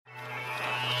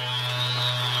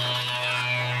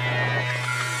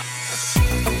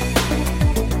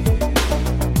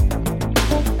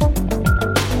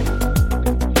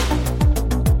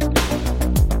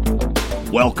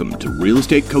Welcome to Real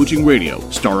Estate Coaching Radio,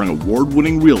 starring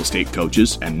award-winning real estate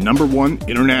coaches and #1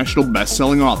 international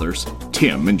best-selling authors,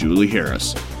 Tim and Julie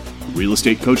Harris. Real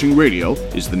Estate Coaching Radio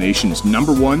is the nation's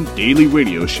 #1 daily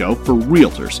radio show for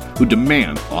realtors who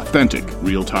demand authentic,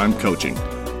 real-time coaching.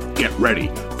 Get ready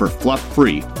for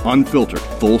fluff-free, unfiltered,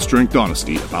 full-strength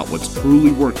honesty about what's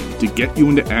truly working to get you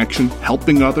into action,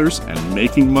 helping others, and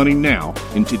making money now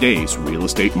in today's real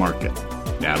estate market.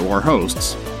 Now to our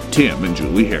hosts, Tim and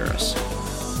Julie Harris.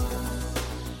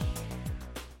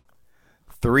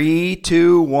 3,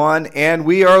 2, 1, and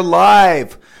we are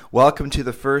live. Welcome to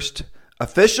the first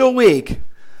official week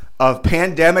of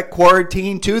Pandemic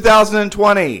Quarantine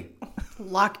 2020.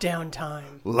 Lockdown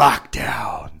time.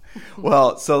 Lockdown.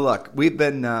 Well, so look, we've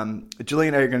been, Julie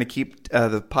and I are going to keep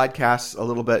the podcast a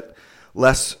little bit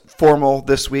less formal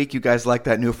this week. You guys like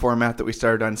that new format that we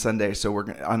started on Sunday, so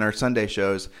we're on our Sunday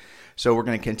shows. So we're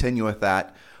going to continue with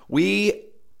that. We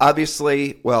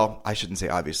obviously, well, I shouldn't say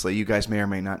obviously, you guys may or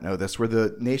may not know this. We're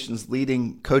the nation's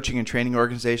leading coaching and training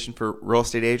organization for real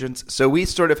estate agents. So we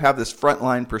sort of have this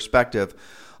frontline perspective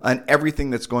on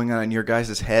everything that's going on in your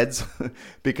guys' heads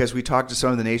because we talk to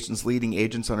some of the nation's leading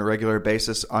agents on a regular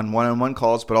basis on one-on-one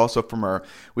calls, but also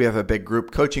we have a big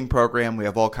group coaching program. We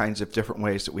have all kinds of different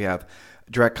ways that we have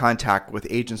direct contact with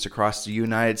agents across the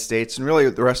United States and really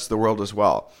the rest of the world as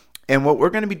well. And what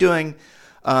we're going to be doing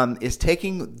is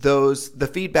taking the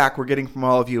feedback we're getting from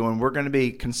all of you, and we're going to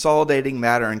be consolidating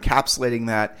that or encapsulating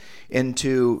that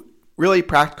into really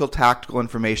practical, tactical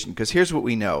information. Because here's what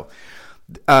we know.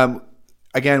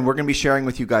 Again, we're going to be sharing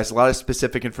with you guys a lot of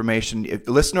specific information.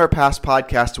 Listen to our past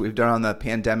podcasts that we've done on the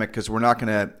pandemic, because we're not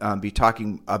going to be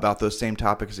talking about those same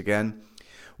topics again.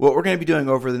 What we're going to be doing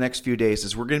over the next few days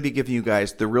is we're going to be giving you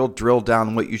guys the real drill down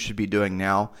on what you should be doing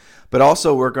now. But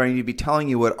also we're going to be telling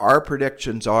you what our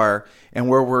predictions are and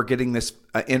where we're getting this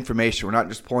information. We're not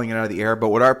just pulling it out of the air, but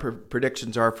what our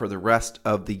predictions are for the rest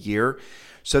of the year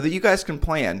so that you guys can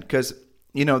plan. Because,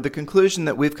 you know, the conclusion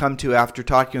that we've come to after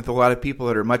talking with a lot of people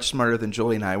that are much smarter than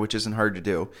Julie and I, which isn't hard to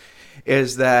do,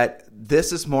 is that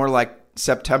this is more like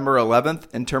September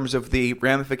 11th in terms of the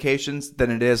ramifications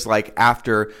than it is like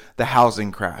after the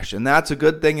housing crash. And that's a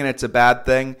good thing and it's a bad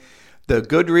thing. The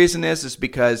good reason is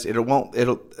because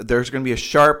there's going to be a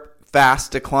sharp,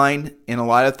 fast decline in a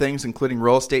lot of things, including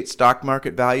real estate stock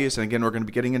market values. And again, we're going to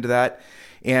be getting into that.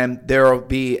 And there will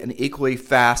be an equally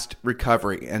fast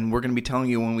recovery. And we're going to be telling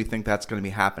you when we think that's going to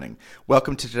be happening.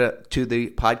 Welcome to the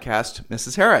podcast,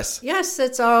 Mrs. Harris. Yes,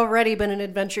 it's already been an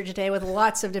adventure today with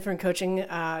lots of different coaching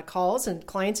calls and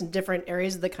clients in different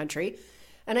areas of the country.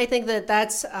 And I think that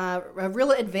that's a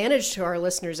real advantage to our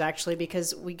listeners, actually,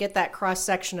 because we get that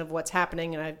cross-section of what's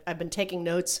happening. And I've been taking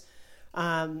notes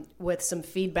with some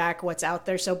feedback, what's out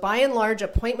there. So by and large,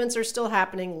 appointments are still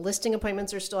happening. Listing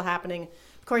appointments are still happening.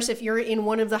 Of course, if you're in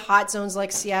one of the hot zones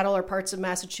like Seattle or parts of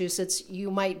Massachusetts,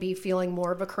 you might be feeling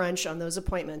more of a crunch on those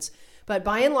appointments. But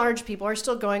by and large, people are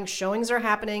still going. Showings are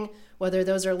happening, whether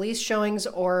those are lease showings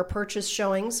or purchase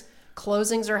showings.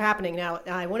 Closings are happening. Now,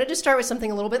 I wanted to start with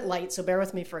something a little bit light, so bear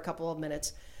with me for a couple of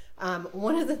minutes.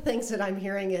 One of the things that I'm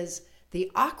hearing is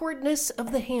the awkwardness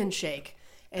of the handshake.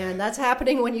 And that's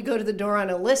happening when you go to the door on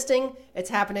a listing. It's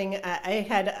happening. I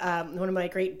had one of my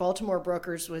great Baltimore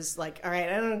brokers was like, all right,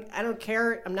 I don't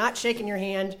care. I'm not shaking your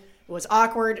hand. It was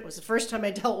awkward. It was the first time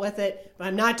I dealt with it, but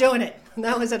I'm not doing it. And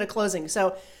that was at a closing.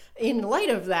 So in light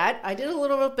of that, I did a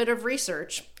little bit of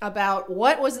research about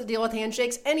what was the deal with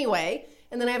handshakes anyway.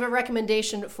 And then I have a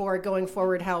recommendation for going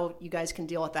forward how you guys can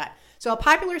deal with that. So a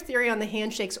popular theory on the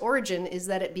handshake's origin is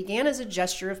that it began as a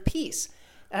gesture of peace.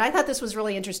 And I thought this was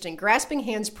really interesting. Grasping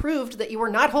hands proved that you were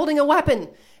not holding a weapon,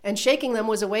 and shaking them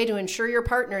was a way to ensure your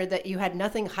partner that you had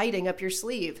nothing hiding up your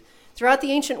sleeve. Throughout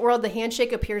the ancient world, the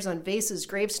handshake appears on vases,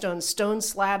 gravestones, stone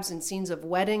slabs, and scenes of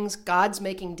weddings, gods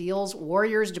making deals,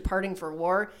 warriors departing for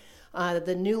war,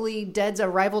 the newly dead's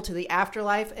arrival to the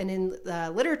afterlife. And in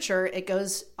literature, it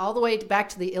goes all the way back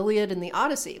to the Iliad and the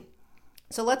Odyssey.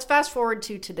 So let's fast forward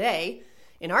to today.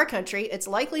 In our country, it's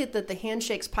likely that the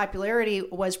handshake's popularity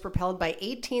was propelled by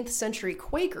 18th century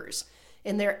Quakers.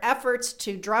 In their efforts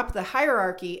to drop the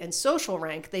hierarchy and social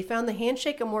rank, they found the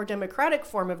handshake a more democratic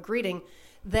form of greeting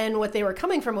than what they were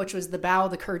coming from, which was the bow,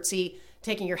 the curtsy,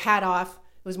 taking your hat off.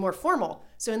 It was more formal.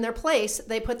 So in their place,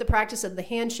 they put the practice of the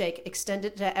handshake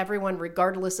extended to everyone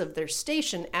regardless of their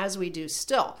station, as we do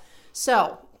still.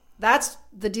 So that's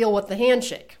the deal with the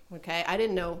handshake. Okay, I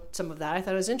didn't know some of that. I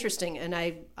thought it was interesting, and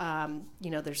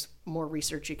there's more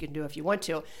research you can do if you want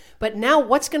to. But now,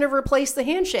 what's going to replace the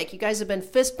handshake? You guys have been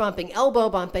fist bumping, elbow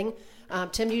bumping.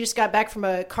 Tim, you just got back from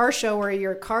a car show where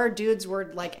your car dudes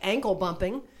were like ankle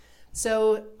bumping.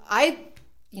 So I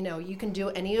you can do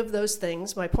any of those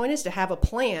things. My point is to have a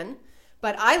plan,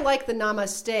 but I like the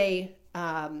namaste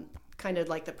kind of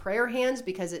like the prayer hands,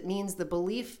 because it means the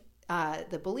belief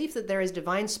that there is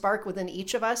divine spark within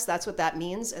each of us. That's what that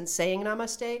means. And saying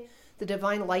namaste, the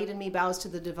divine light in me bows to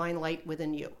the divine light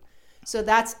within you. So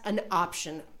that's an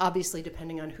option, obviously,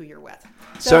 depending on who you're with.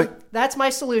 So that's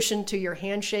my solution to your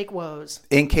handshake woes.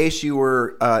 In case you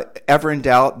were ever in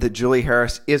doubt that Julie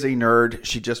Harris is a nerd,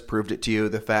 she just proved it to you.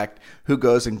 The fact who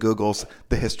goes and Googles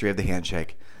the history of the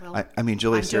handshake. Well, I mean,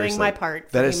 Julie, I'm seriously, doing my part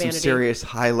for that is humanity. some serious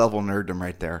high-level nerddom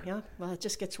right there. Yeah, well, it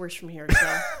just gets worse from here.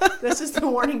 So this is the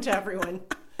warning to everyone.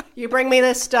 You bring me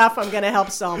this stuff, I'm going to help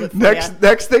solve it for you.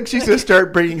 Next thing, she's going to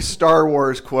start bringing Star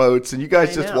Wars quotes, and you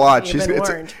guys just watch. You've been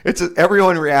warned.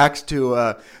 Everyone reacts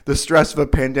to the stress of a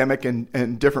pandemic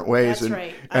in different ways. That's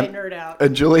right. I nerd out.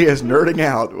 And Julie is nerding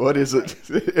out. What is it?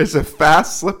 It's a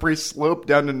fast, slippery slope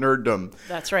down to nerddom.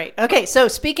 That's right. Okay, so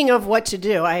speaking of what to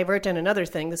do, I wrote down another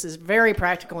thing. This is very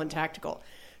practical and tactical.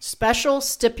 Special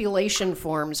stipulation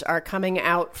forms are coming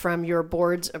out from your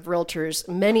boards of realtors,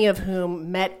 many of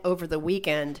whom met over the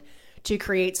weekend to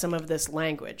create some of this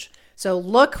language. So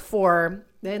look for,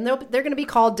 and they're going to be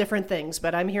called different things,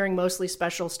 but I'm hearing mostly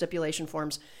special stipulation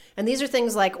forms. And these are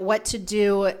things like what to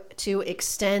do to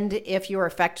extend if you're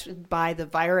affected by the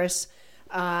virus,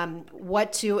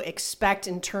 what to expect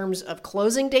in terms of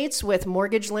closing dates with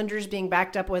mortgage lenders being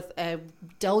backed up with a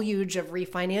deluge of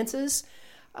refinances.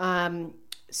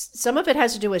 Some of it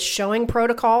has to do with showing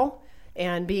protocol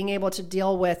and being able to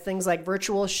deal with things like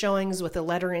virtual showings with a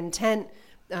letter intent,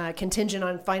 contingent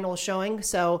on final showing.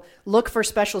 So look for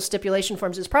special stipulation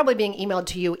forms. It's probably being emailed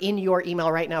to you in your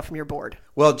email right now from your board.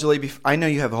 Well, Julie, I know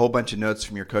you have a whole bunch of notes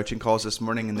from your coaching calls this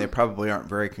morning, and they probably aren't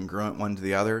very congruent one to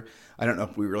the other. I don't know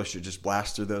if we really should just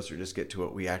blast through those or just get to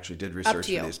what we actually did research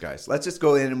for these guys. Let's just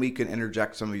go in and we can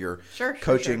interject some of your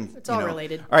coaching. Sure. It's all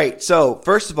related. All right. So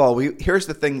first of all, here's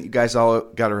the thing that you guys all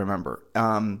got to remember.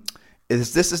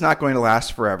 Is this is not going to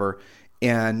last forever.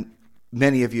 And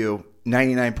many of you,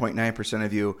 99.9%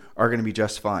 of you, are going to be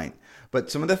just fine. But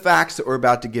some of the facts that we're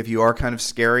about to give you are kind of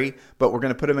scary, but we're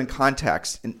going to put them in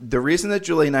context. And the reason that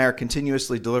Julie and I are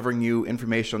continuously delivering you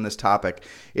information on this topic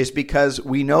is because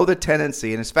we know the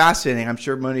tendency, and it's fascinating. I'm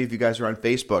sure many of you guys are on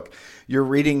Facebook. You're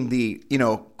reading the,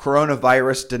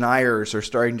 coronavirus deniers are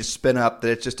starting to spin up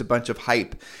that it's just a bunch of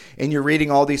hype. And you're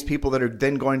reading all these people that are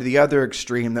then going to the other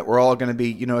extreme that we're all going to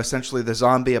be, essentially the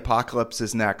zombie apocalypse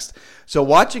is next. So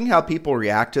watching how people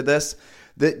react to this,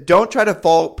 that don't try to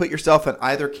put yourself in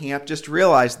either camp. Just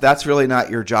realize that's really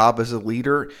not your job as a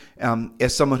leader,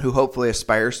 as someone who hopefully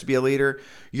aspires to be a leader.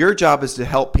 Your job is to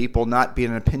help people, not be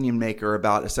an opinion maker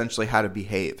about essentially how to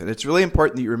behave. And it's really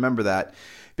important that you remember that,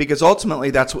 because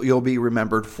ultimately that's what you'll be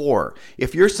remembered for.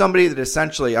 If you're somebody that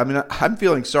essentially, I'm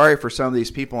feeling sorry for some of these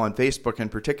people on Facebook in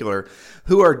particular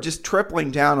who are just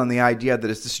tripling down on the idea that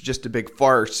this is just a big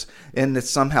farce and it's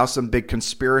somehow some big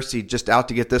conspiracy just out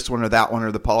to get this one or that one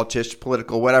or the politician,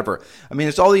 political, whatever.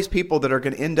 It's all these people that are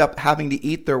going to end up having to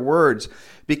eat their words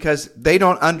because they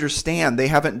don't understand. They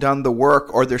haven't done the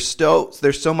work, or they're so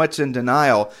much in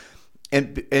denial.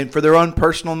 And for their own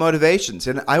personal motivations.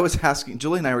 And I was asking,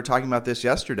 Julie and I were talking about this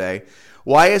yesterday,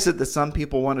 why is it that some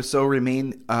people want to so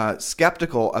remain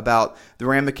skeptical about the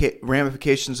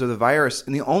ramifications of the virus?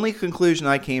 And the only conclusion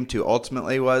I came to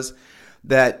ultimately was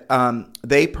that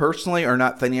they personally are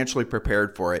not financially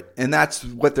prepared for it. And that's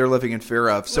what they're living in fear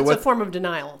of. So it's a form of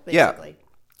denial, basically. Yeah.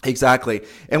 Exactly.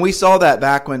 And we saw that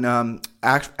back when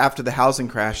after the housing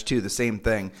crash too, the same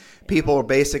thing. People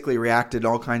basically reacted in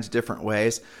all kinds of different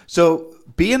ways. So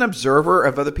be an observer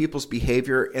of other people's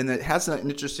behavior, and it has an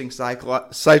interesting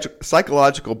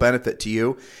psychological benefit to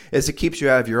you is it keeps you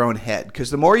out of your own head.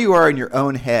 Because the more you are in your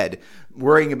own head,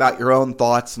 worrying about your own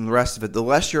thoughts and the rest of it, the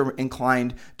less you're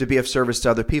inclined to be of service to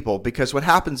other people. Because what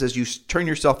happens is you turn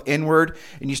yourself inward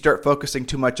and you start focusing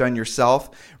too much on yourself,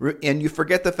 and you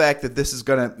forget the fact that this is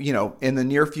going to, in the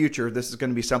near future, this is going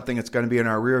to be something that's going to be in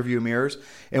our rearview mirrors.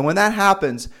 And when that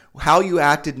happens, how you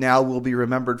acted now will be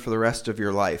remembered for the rest of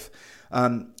your life.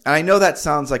 And I know that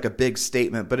sounds like a big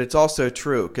statement, but it's also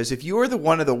true. Because if you are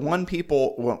one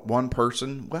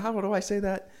person, well, how do I say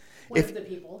that?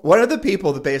 One of the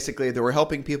people that basically that were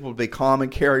helping people to be calm and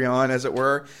carry on, as it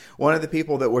were. One of the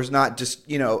people that was not just,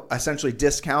 essentially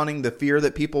discounting the fear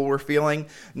that people were feeling,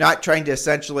 not trying to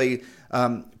essentially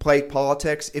play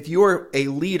politics. If you are a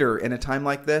leader in a time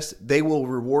like this, they will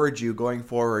reward you going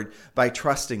forward by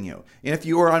trusting you. And if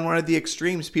you are on one of the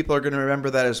extremes, people are going to remember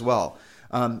that as well.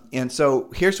 And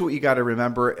so here's what you got to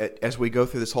remember as we go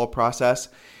through this whole process.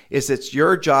 Is it's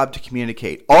your job to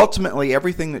communicate. Ultimately,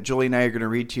 everything that Julie and I are going to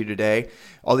read to you today,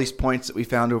 all these points that we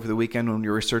found over the weekend when we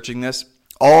were researching this,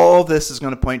 All this is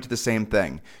going to point to the same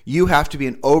thing. You have to be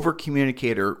an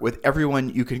over-communicator with everyone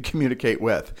you can communicate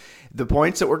with. The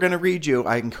points that we're going to read you,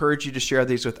 I encourage you to share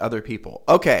these with other people.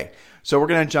 Okay, so we're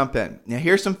going to jump in. Now,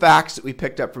 here's some facts that we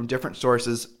picked up from different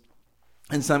sources.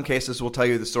 In some cases, we'll tell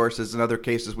you the sources. In other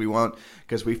cases, we won't,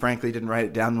 because we frankly didn't write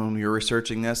it down when we were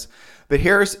researching this. But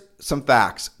here's some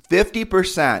facts.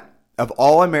 50% of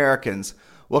all Americans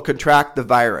will contract the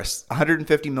virus,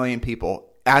 150 million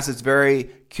people, as it's very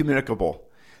communicable.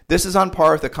 This is on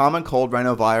par with the common cold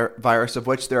rhinovirus, of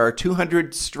which there are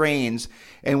 200 strains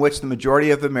in which the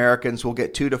majority of Americans will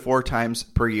get 2 to 4 times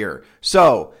per year.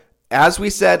 So, as we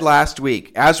said last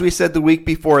week, as we said the week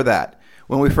before that,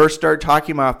 when we first started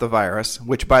talking about the virus,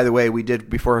 which, by the way, we did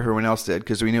before everyone else did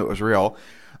because we knew it was real,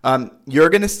 you're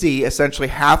going to see essentially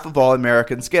half of all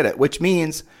Americans get it, which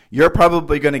means you're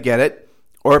probably going to get it,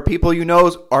 or people you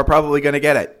know are probably going to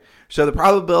get it. So the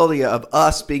probability of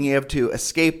us being able to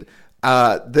escape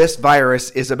this virus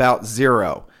is about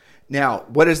 0. Now,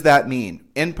 what does that mean?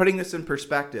 In putting this in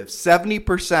perspective,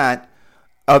 70%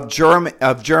 of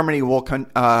Germany will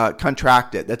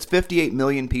contract it. That's 58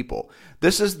 million people.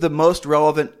 This is the most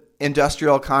relevant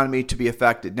industrial economy to be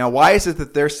affected. Now, why is it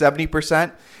that they're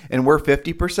 70% and we're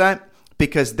 50%?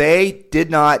 Because they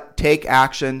did not take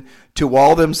action to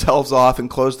wall themselves off and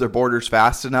close their borders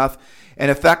fast enough. And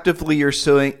effectively, you're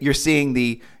seeing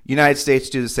the United States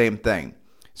do the same thing.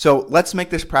 So let's make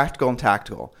this practical and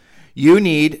tactical. You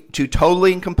need to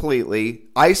totally and completely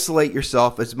isolate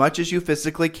yourself as much as you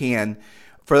physically can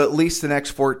for at least the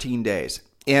next 14 days.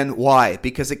 And why?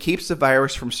 Because it keeps the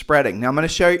virus from spreading. Now, I'm going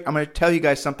to tell you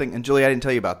guys something, and Julie, I didn't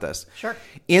tell you about this. Sure.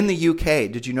 In the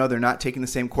UK, did you know they're not taking the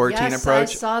same quarantine approach?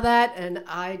 Yes, I saw that, and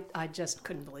I just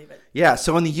couldn't believe it. Yeah,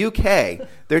 so in the UK,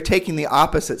 they're taking the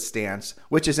opposite stance,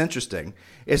 which is interesting,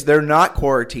 is they're not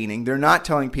quarantining. They're not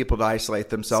telling people to isolate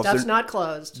themselves. Stuff's not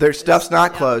closed. Their stuff's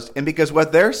not closed. And because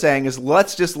what they're saying is,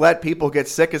 let's just let people get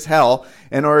sick as hell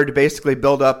in order to basically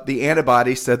build up the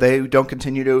antibodies so they don't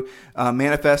continue to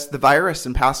manifest the virus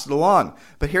and pass it along.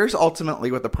 But here's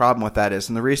ultimately what the problem with that is.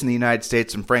 And the reason the United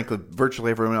States and frankly virtually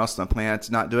everyone else on the planet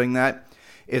is not doing that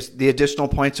is the additional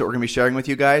points that we're going to be sharing with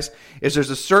you guys is there's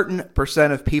a certain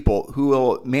percent of people who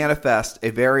will manifest a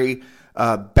very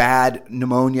bad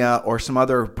pneumonia or some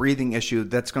other breathing issue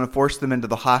that's going to force them into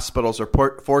the hospitals or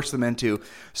force them into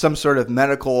some sort of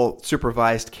medical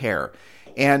supervised care.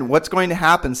 And what's going to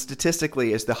happen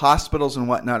statistically is the hospitals and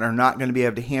whatnot are not going to be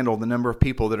able to handle the number of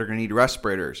people that are going to need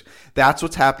respirators. That's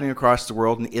what's happening across the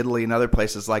world in Italy and other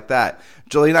places like that.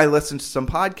 Julie and I listened to some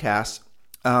podcasts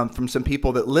from some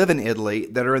people that live in Italy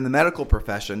that are in the medical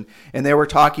profession, and they were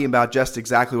talking about just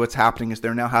exactly what's happening is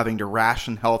they're now having to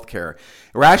ration healthcare.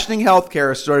 Rationing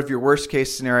healthcare is sort of your worst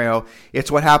case scenario. It's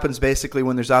what happens basically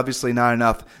when there's obviously not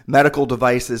enough medical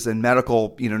devices and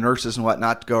medical nurses and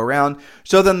whatnot to go around.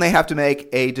 So then they have to make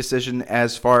a decision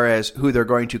as far as who they're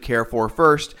going to care for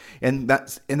first, and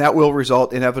that will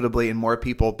result inevitably in more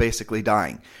people basically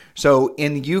dying. So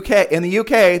in the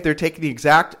UK, they're taking the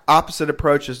exact opposite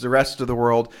approach as the rest of the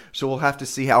world. So we'll have to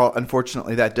see how,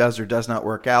 unfortunately, that does or does not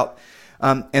work out.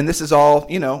 And this is all,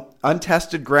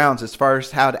 untested grounds as far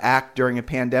as how to act during a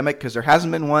pandemic, because there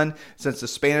hasn't been one since the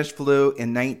Spanish flu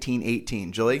in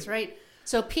 1918. Julie? That's right.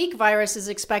 So peak virus is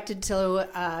expected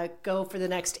to go for the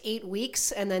next 8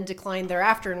 weeks and then decline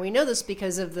thereafter. And we know this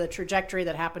because of the trajectory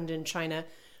that happened in China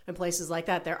and places like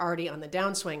that. They're already on the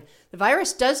downswing. The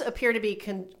virus does appear to be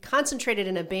concentrated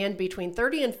in a band between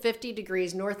 30 and 50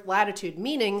 degrees north latitude,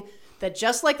 meaning that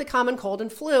just like the common cold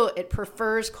and flu, it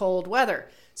prefers cold weather.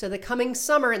 So the coming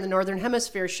summer in the northern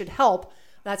hemisphere should help.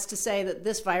 That's to say that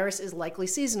this virus is likely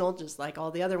seasonal, just like all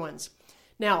the other ones.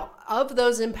 Now, of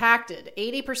those impacted,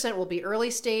 80% will be early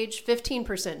stage,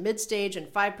 15% mid stage,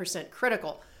 and 5%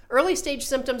 critical. Early stage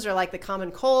symptoms are like the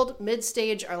common cold, mid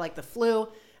stage are like the flu.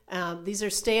 These are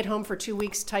stay at home for 2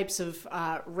 weeks types of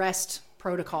rest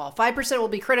protocol. 5% will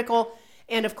be critical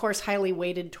and, of course, highly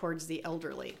weighted towards the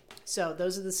elderly. So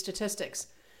those are the statistics.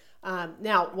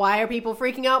 Now, why are people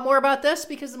freaking out more about this?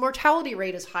 Because the mortality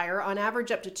rate is higher, on average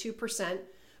up to 2%,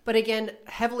 but again,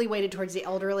 heavily weighted towards the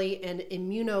elderly and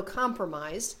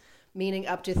immunocompromised, meaning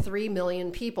up to 3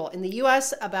 million people. In the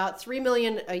U.S., about 3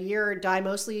 million a year die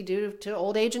mostly due to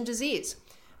old age and disease,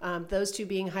 those two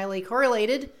being highly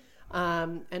correlated.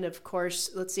 And of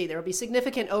course, let's see, there will be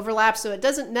significant overlap. So it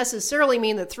doesn't necessarily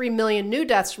mean that 3 million new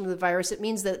deaths from the virus. It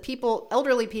means that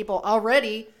elderly people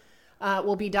already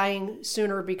will be dying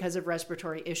sooner because of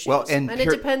respiratory issues. Well, and it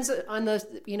depends on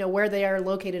where they are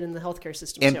located in the healthcare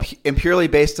system. And purely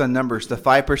based on numbers, the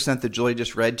 5% that Julie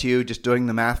just read to you, just doing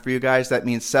the math for you guys, that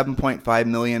means 7.5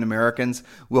 million Americans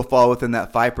will fall within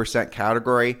that 5%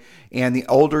 category. And the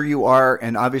older you are,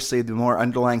 and obviously the more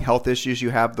underlying health issues you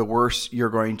have, the worse you're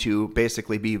going to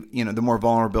basically be, the more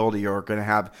vulnerability you're going to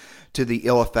have to the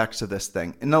ill effects of this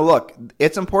thing. And now look,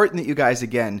 it's important that you guys,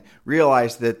 again,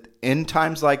 realize that in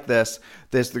times like this,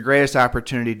 there's the greatest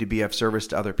opportunity to be of service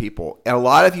to other people. And a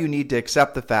lot of you need to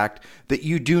accept the fact that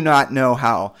you do not know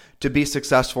how to be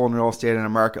successful in real estate in a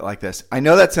market like this. I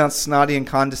know that sounds snotty and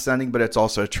condescending, but it's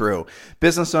also true.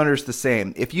 Business owners, the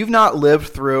same. If you've not lived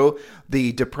through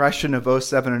the depression of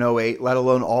 07 and 08, let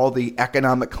alone all the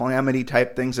economic calamity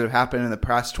type things that have happened in the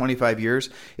past 25 years,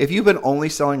 if you've been only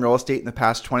selling real estate in the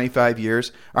past 25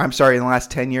 years, in the last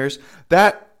 10 years,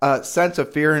 that sense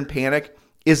of fear and panic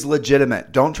is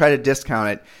legitimate. Don't try to discount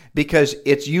it, because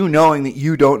it's you knowing that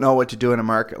you don't know what to do in a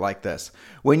market like this.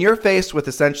 When you're faced with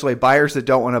essentially buyers that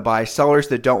don't want to buy, sellers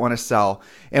that don't want to sell,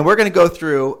 and we're going to go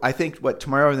through, I think,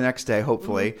 tomorrow or the next day,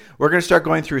 hopefully, we're going to start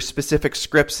going through specific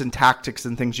scripts and tactics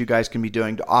and things you guys can be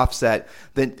doing to offset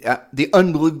the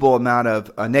unbelievable amount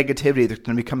of negativity that's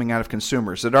going to be coming out of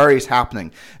consumers. It already is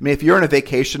happening. I mean, if you're in a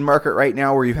vacation market right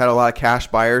now where you've had a lot of cash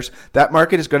buyers, that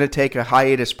market is going to take a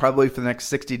hiatus probably for the next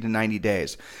 60 to 90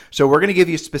 days. So we're going to give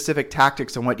you specific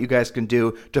tactics on what you guys can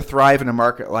do to thrive in a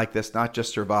market like this, not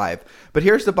just survive. But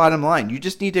here's the bottom line. You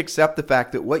just need to accept the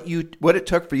fact that what it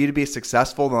took for you to be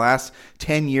successful in the last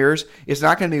 10 years is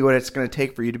not going to be what it's going to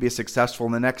take for you to be successful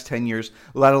in the next 10 years,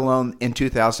 let alone in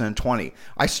 2020.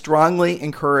 I strongly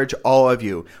encourage all of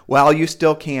you, while you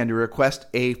still can, to request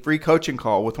a free coaching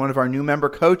call with one of our new member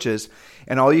coaches.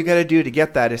 And all you got to do to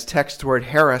get that is text the word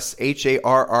Harris, Harris,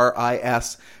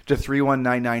 to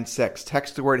 31996.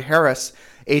 Text the word Harris,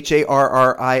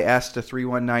 Harris, to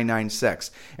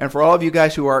 31996. And for all of you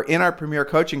guys who are in our Premier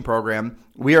Coaching Program,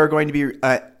 we are going to be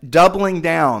doubling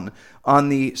down on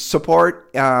the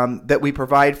support that we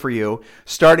provide for you.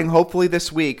 Starting hopefully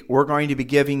this week, we're going to be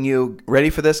giving you, ready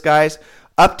for this, guys,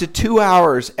 up to 2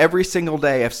 hours every single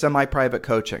day of semi-private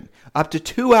coaching. Up to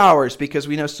 2 hours, because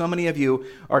we know so many of you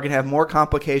are going to have more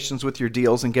complications with your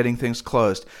deals and getting things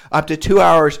closed. Up to 2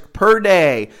 hours per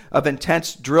day of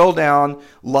intense drill down,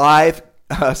 live,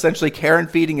 essentially care and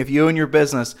feeding of you and your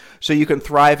business so you can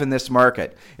thrive in this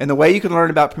market. And the way you can learn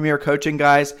about Premier Coaching,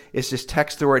 guys, is just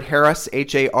text the word Harris, Harris,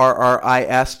 to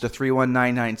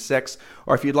 31996.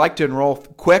 Or if you'd like to enroll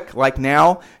quick, like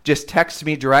now, just text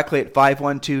me directly at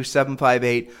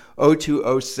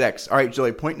 512-758-0206. All right,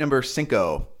 Julie, point number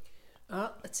 5.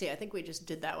 Let's see. I think we just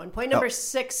did that one. Point number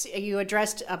 6, you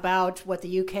addressed about what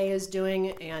the UK is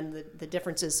doing and the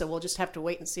differences, so we'll just have to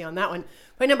wait and see on that one.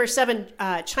 Point number 7,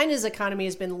 China's economy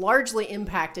has been largely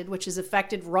impacted, which has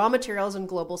affected raw materials and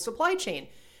global supply chain.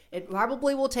 It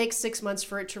probably will take 6 months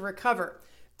for it to recover.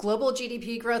 Global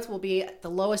GDP growth will be at the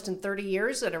lowest in 30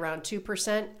 years at around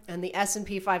 2%, and the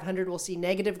S&P 500 will see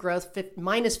negative growth,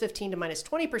 minus 15 to minus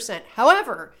 20%.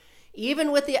 However,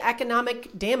 even with the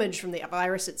economic damage from the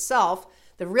virus itself,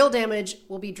 the real damage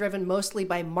will be driven mostly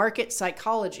by market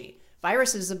psychology.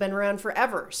 Viruses have been around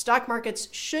forever. Stock markets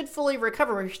should fully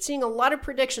recover. We're seeing a lot of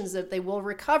predictions that they will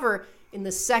recover in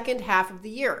the second half of the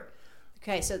year.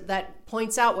 Okay, so that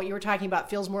points out what you were talking about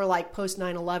feels more like post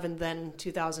 9/11 than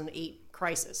 2008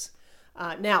 crisis.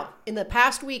 Now, in the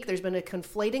past week, there's been a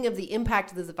conflating of the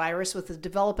impact of the virus with the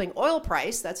developing oil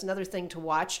price. That's another thing to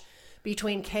watch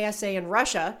between KSA and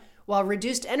Russia. While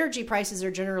reduced energy prices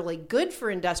are generally good for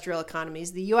industrial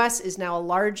economies, the U.S. is now a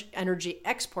large energy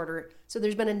exporter, so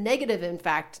there's been a negative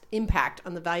impact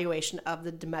on the valuation of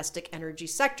the domestic energy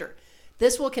sector.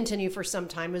 This will continue for some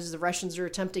time as the Russians are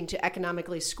attempting to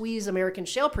economically squeeze American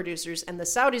shale producers, and the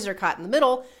Saudis are caught in the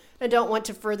middle and don't want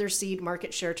to further cede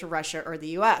market share to Russia or the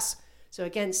U.S. So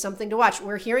again, something to watch.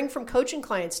 We're hearing from coaching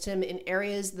clients, Tim, in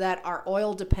areas that are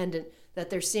oil dependent, that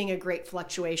they're seeing a great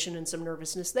fluctuation and some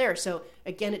nervousness there. So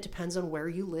again, it depends on where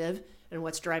you live and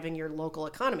what's driving your local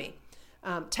economy.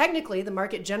 Technically, the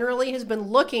market generally has been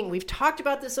looking, we've talked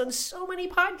about this on so many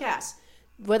podcasts,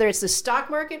 whether it's the stock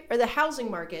market or the housing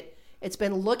market, it's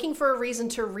been looking for a reason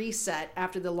to reset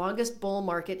after the longest bull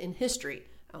market in history.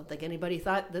 I don't think anybody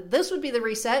thought that this would be the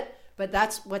reset, but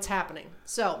that's what's happening.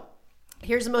 So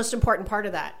here's the most important part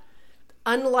of that.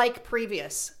 Unlike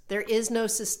previous, there is no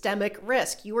systemic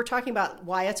risk. You were talking about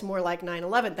why it's more like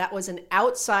 9/11. That was an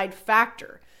outside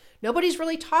factor. Nobody's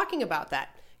really talking about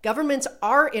that. Governments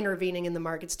are intervening in the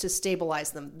markets to stabilize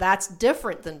them. That's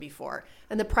different than before.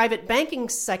 And the private banking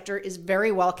sector is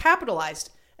very well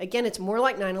capitalized. Again, it's more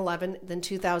like 9/11 than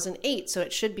 2008, so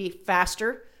it should be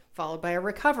faster, followed by a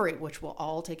recovery, which we'll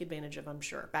all take advantage of, I'm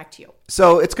sure. Back to you.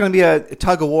 So it's going to be a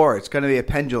tug of war. It's going to be a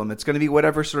pendulum. It's going to be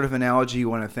whatever sort of analogy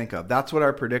you want to think of. That's what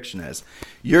our prediction is.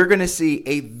 You're going to see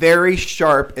a very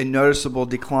sharp and noticeable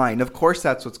decline. Of course,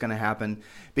 that's what's going to happen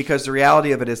because the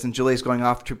reality of it is, and Julie's going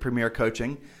off to Premier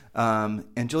Coaching.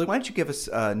 And Julie, why don't you give us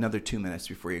another 2 minutes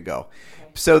before you go?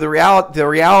 So the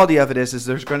reality of it is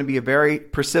there's going to be a very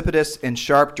precipitous and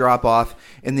sharp drop off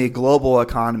in the global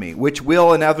economy, which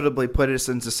will inevitably put us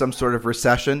into some sort of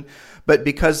recession. But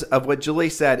because of what Julie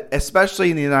said,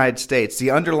 especially in the United States, the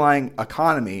underlying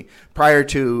economy prior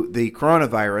to the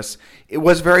coronavirus, it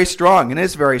was very strong and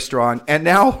is very strong. And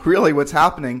now really what's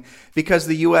happening, because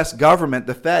the U.S. government,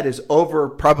 the Fed, is over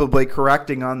probably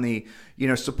correcting on the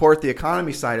support the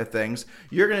economy side of things,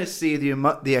 you're going to see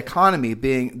the economy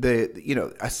being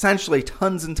essentially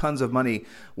tons and tons of money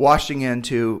washing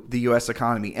into the U.S.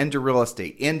 economy, into real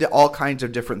estate, into all kinds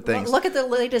of different things. Well, look at the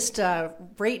latest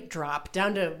rate drop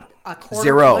down to a quarter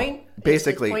Zero, point.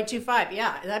 basically. 0.25.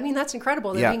 Yeah, I mean, that's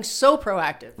incredible. They're being so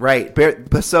proactive. Right.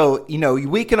 But so,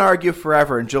 we can argue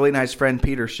forever, and Julie and I's friend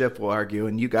Peter Schiff will argue,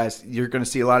 and you guys, you're going to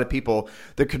see a lot of people,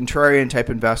 the contrarian type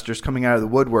investors coming out of the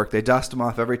woodwork. They dust them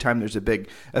off every time there's a big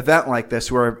event like this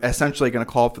who are essentially going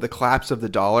to call for the collapse of the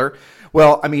dollar.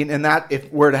 Well, I mean, and that,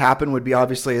 if were to happen, would be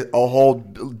obviously a whole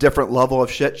different level of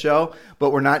shit show, but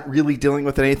we're not really dealing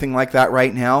with anything like that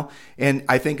right now. And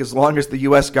I think as long as the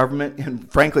U.S. government and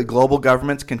frankly global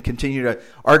governments can continue to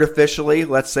artificially,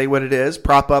 let's say what it is,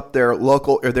 prop up their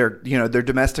local or their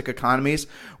domestic economies,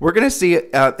 we're going to see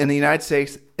in the United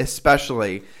States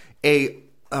especially a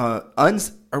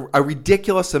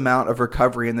ridiculous amount of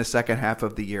recovery in the second half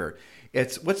of the year.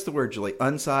 It's, what's the word, Julie?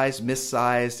 Unsized,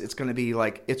 missized. It's going to be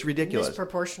like, it's ridiculous.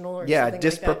 Disproportional or something like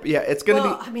that. Yeah, it's going to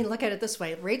be. I mean, look at it this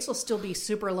way. Rates will still be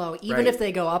super low. Even if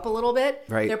they go up a little bit,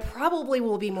 there probably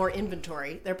will be more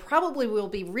inventory. There probably will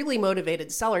be really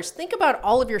motivated sellers. Think about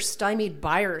all of your stymied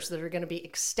buyers that are going to be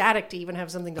ecstatic to even have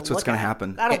something to look at. That's what's going to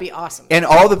happen. That'll be awesome. And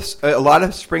a lot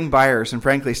of spring buyers and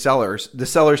frankly sellers, the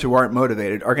sellers who aren't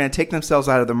motivated, are going to take themselves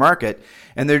out of the market,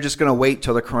 and they're just going to wait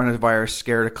till the coronavirus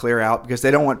scare to clear out because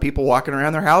they don't want people walking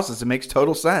around their houses. It makes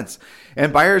total sense.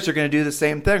 And buyers are going to do the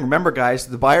same thing. Remember, guys,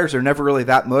 the buyers are never really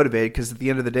that motivated because at the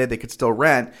end of the day, they could still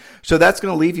rent. So that's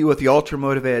going to leave you with the ultra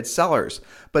motivated sellers.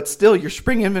 But still, your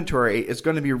spring inventory is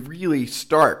going to be really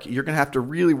stark. You're going to have to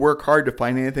really work hard to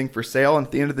find anything for sale. And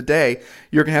at the end of the day,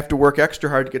 you're going to have to work extra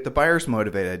hard to get the buyers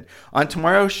motivated. On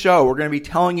tomorrow's show, we're going to be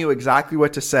telling you exactly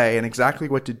what to say and exactly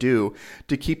what to do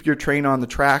to keep your train on the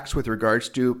tracks with regards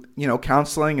to,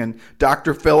 counseling and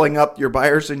doctor filling up your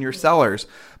buyers and your sellers.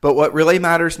 But what really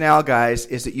matters now, guys,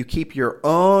 is that you keep your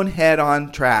own head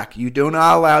on track. You do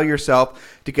not allow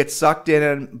yourself to get sucked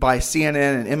in by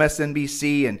CNN and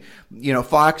MSNBC and,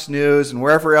 Fox News and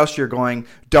wherever else you're going.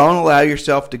 Don't allow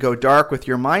yourself to go dark with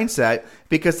your mindset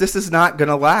because this is not going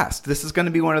to last. This is going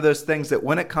to be one of those things that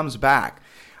when it comes back,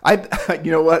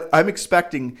 I'm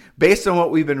expecting, based on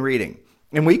what we've been reading,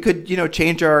 and we could,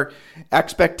 change our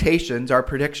expectations, our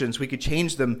predictions. We could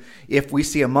change them if we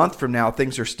see a month from now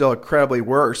things are still incredibly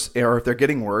worse, or if they're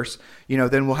getting worse,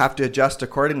 then we'll have to adjust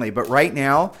accordingly. But right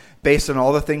now, based on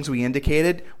all the things we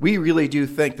indicated, we really do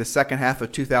think the second half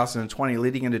of 2020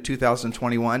 leading into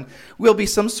 2021 will be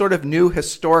some sort of new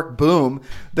historic boom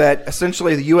that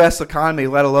essentially the U.S. economy,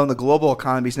 let alone the global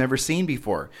economy, has never seen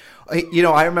before.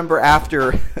 I remember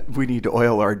after we need to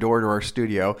oil our door to our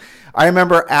studio. I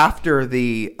remember after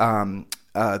everyone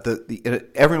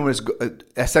was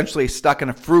essentially stuck in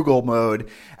a frugal mode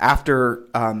after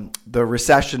the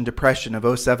recession, depression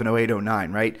of 07, 08,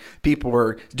 09, right? People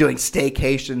were doing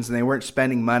staycations and they weren't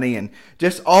spending money. And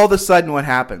just all of a sudden what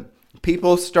happened?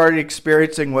 People started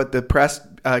experiencing what the press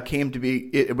came to be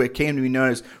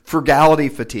known as frugality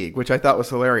fatigue, which I thought was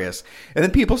hilarious. And then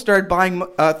people started buying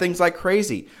things like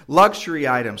crazy. Luxury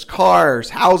items, cars,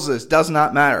 houses, does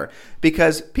not matter.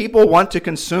 Because people want to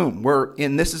consume.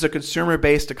 This is a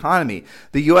consumer-based economy.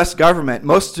 The U.S. government,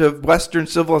 most of Western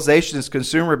civilization is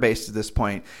consumer-based at this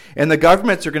point. And the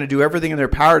governments are going to do everything in their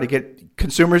power to get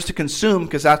consumers to consume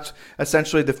because that's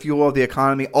essentially the fuel of the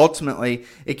economy. Ultimately,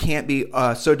 it can't be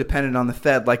so dependent on the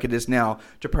Fed like it is now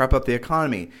to prop up the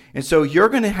economy. And so you're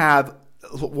going to have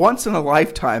once in a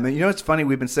lifetime, and it's funny,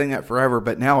 we've been saying that forever,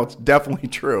 but now it's definitely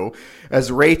true.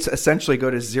 As rates essentially go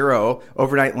to zero,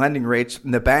 overnight lending rates,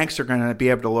 and the banks are going to be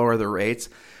able to lower their rates.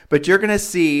 But you're going to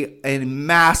see a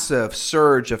massive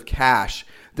surge of cash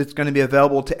that's going to be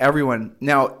available to everyone.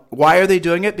 Now, why are they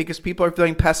doing it? Because people are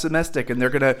feeling pessimistic and they're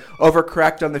going to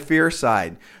overcorrect on the fear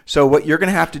side. So what you're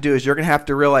going to have to do is you're going to have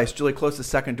to realize, Julie, close the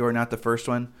second door, not the first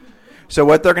one. So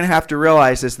what they're going to have to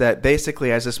realize is that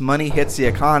basically as this money hits the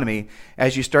economy,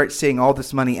 as you start seeing all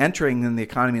this money entering in the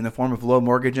economy in the form of low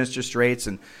mortgage interest rates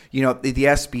and, the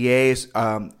SBA is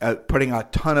putting a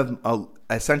ton of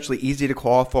essentially easy to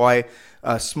qualify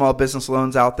small business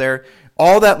loans out there,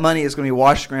 all that money is going to be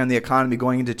washed around the economy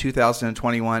going into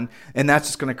 2021, and that's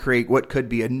just going to create what could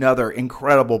be another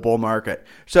incredible bull market.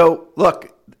 So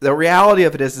look, the reality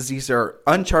of it is these are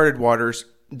uncharted waters.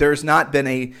 There's not been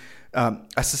a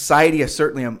society,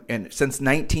 certainly since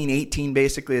 1918,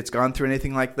 basically, it's gone through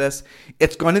anything like this.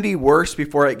 It's going to be worse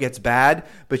before it gets bad,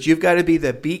 but you've got to be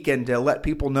the beacon to let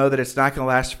people know that it's not going to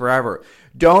last forever.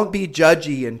 Don't be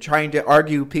judgy and trying to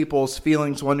argue people's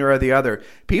feelings one way or the other.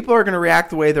 People are going to react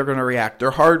the way they're going to react.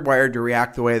 They're hardwired to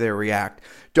react the way they react.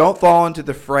 Don't fall into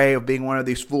the fray of being one of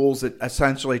these fools that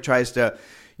essentially tries to,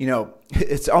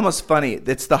 it's almost funny.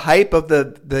 It's the hype of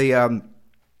the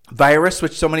virus,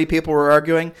 which so many people were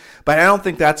arguing, but I don't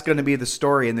think that's going to be the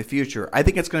story in the future. I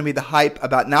think it's going to be the hype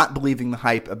about not believing the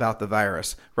hype about the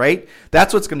virus, right?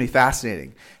 That's what's going to be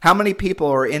fascinating. How many people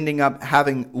are ending up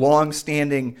having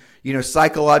long-standing,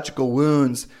 psychological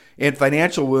wounds and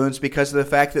financial wounds because of the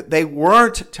fact that they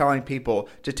weren't telling people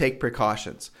to take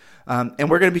precautions. And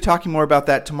we're going to be talking more about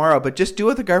that tomorrow, but just do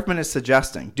what the government is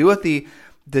suggesting. Do what the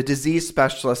disease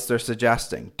specialists are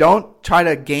suggesting. Don't try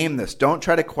to game this. Don't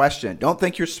try to question it. Don't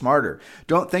think you're smarter.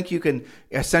 Don't think you can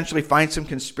essentially find some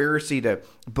conspiracy to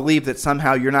believe that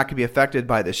somehow you're not going to be affected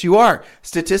by this. You are.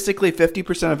 Statistically,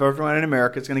 50% of everyone in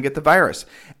America is going to get the virus.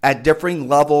 At differing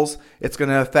levels, it's going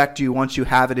to affect you once you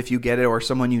have it, if you get it, or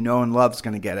someone you know and love is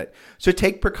going to get it. So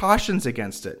take precautions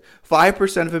against it.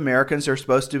 5% of Americans are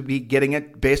supposed to be getting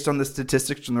it based on the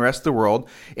statistics from the rest of the world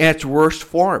in its worst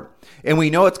form. And we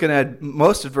know it's going to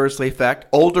most adversely affect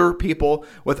older people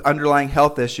with underlying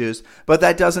health issues. But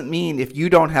that doesn't mean if you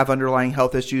don't have underlying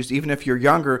health issues, even if you're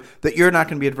younger, that you're not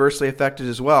going to be adversely affected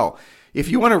as well. If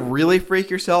you want to really freak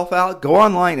yourself out, go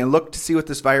online and look to see what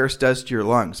this virus does to your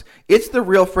lungs. It's the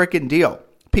real freaking deal.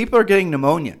 People are getting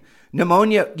pneumonia.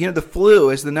 Pneumonia, the flu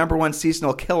is the number one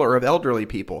seasonal killer of elderly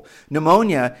people.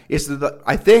 Pneumonia is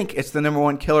I think it's the number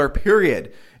one killer,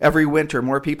 period. Every winter,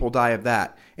 more people die of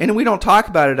that. And we don't talk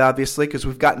about it, obviously, because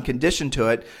we've gotten conditioned to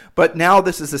it. But now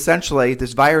this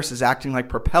virus is acting like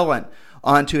propellant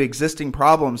onto existing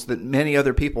problems that many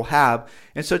other people have.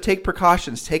 And so take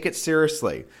precautions. Take it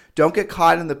seriously. Don't get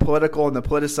caught in the political and the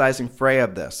politicizing fray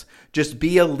of this. Just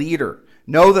be a leader.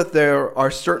 Know that there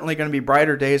are certainly going to be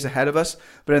brighter days ahead of us.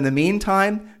 But in the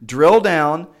meantime, drill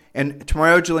down. And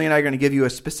tomorrow, Julie and I are going to give you a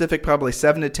specific, probably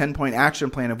 7 to 10 point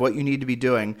action plan of what you need to be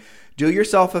doing. Do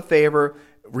yourself a favor.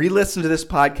 Re-listen to this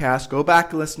podcast. Go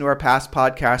back and listen to our past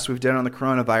podcasts we've done on the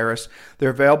coronavirus. They're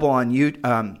available on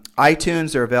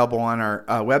iTunes. They're available on our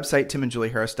website,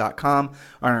 timandjulieharris.com.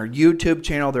 On our YouTube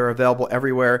channel, they're available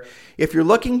everywhere. If you're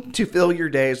looking to fill your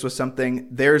days with something,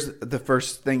 there's the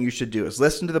first thing you should do is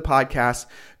listen to the podcast.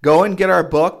 Go and get our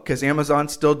book because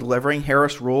Amazon's still delivering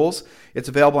Harris Rules. It's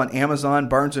available on Amazon.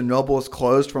 Barnes & Noble is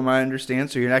closed from what I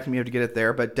understand, so you're not going to be able to get it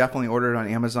there, but definitely order it on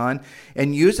Amazon.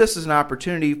 And use this as an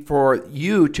opportunity for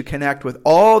you to connect with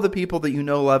all the people that you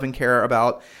know, love, and care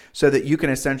about so that you can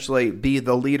essentially be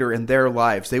the leader in their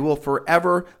lives. They will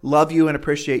forever love you and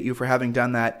appreciate you for having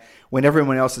done that when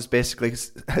everyone else is basically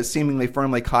seemingly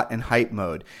firmly caught in hype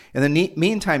mode. In the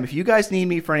meantime, if you guys need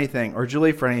me for anything or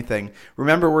Julie for anything,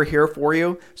 remember we're here for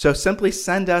you. So simply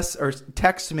send us or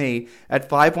text me at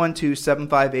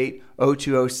 512-758-0206.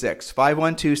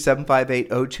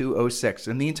 512-758-0206.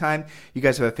 In the meantime, you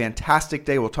guys have a fantastic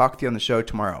day. We'll talk to you on the show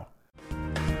tomorrow.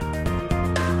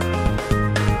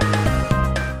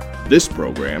 This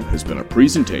program has been a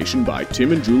presentation by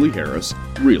Tim and Julie Harris,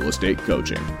 Real Estate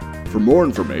Coaching. For more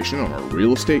information on our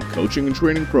real estate coaching and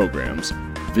training programs,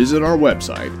 visit our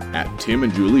website at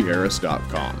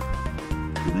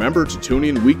timandjulieharris.com. Remember to tune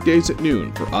in weekdays at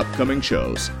noon for upcoming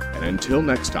shows. And until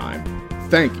next time,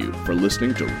 thank you for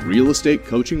listening to Real Estate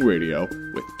Coaching Radio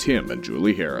with Tim and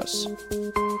Julie Harris.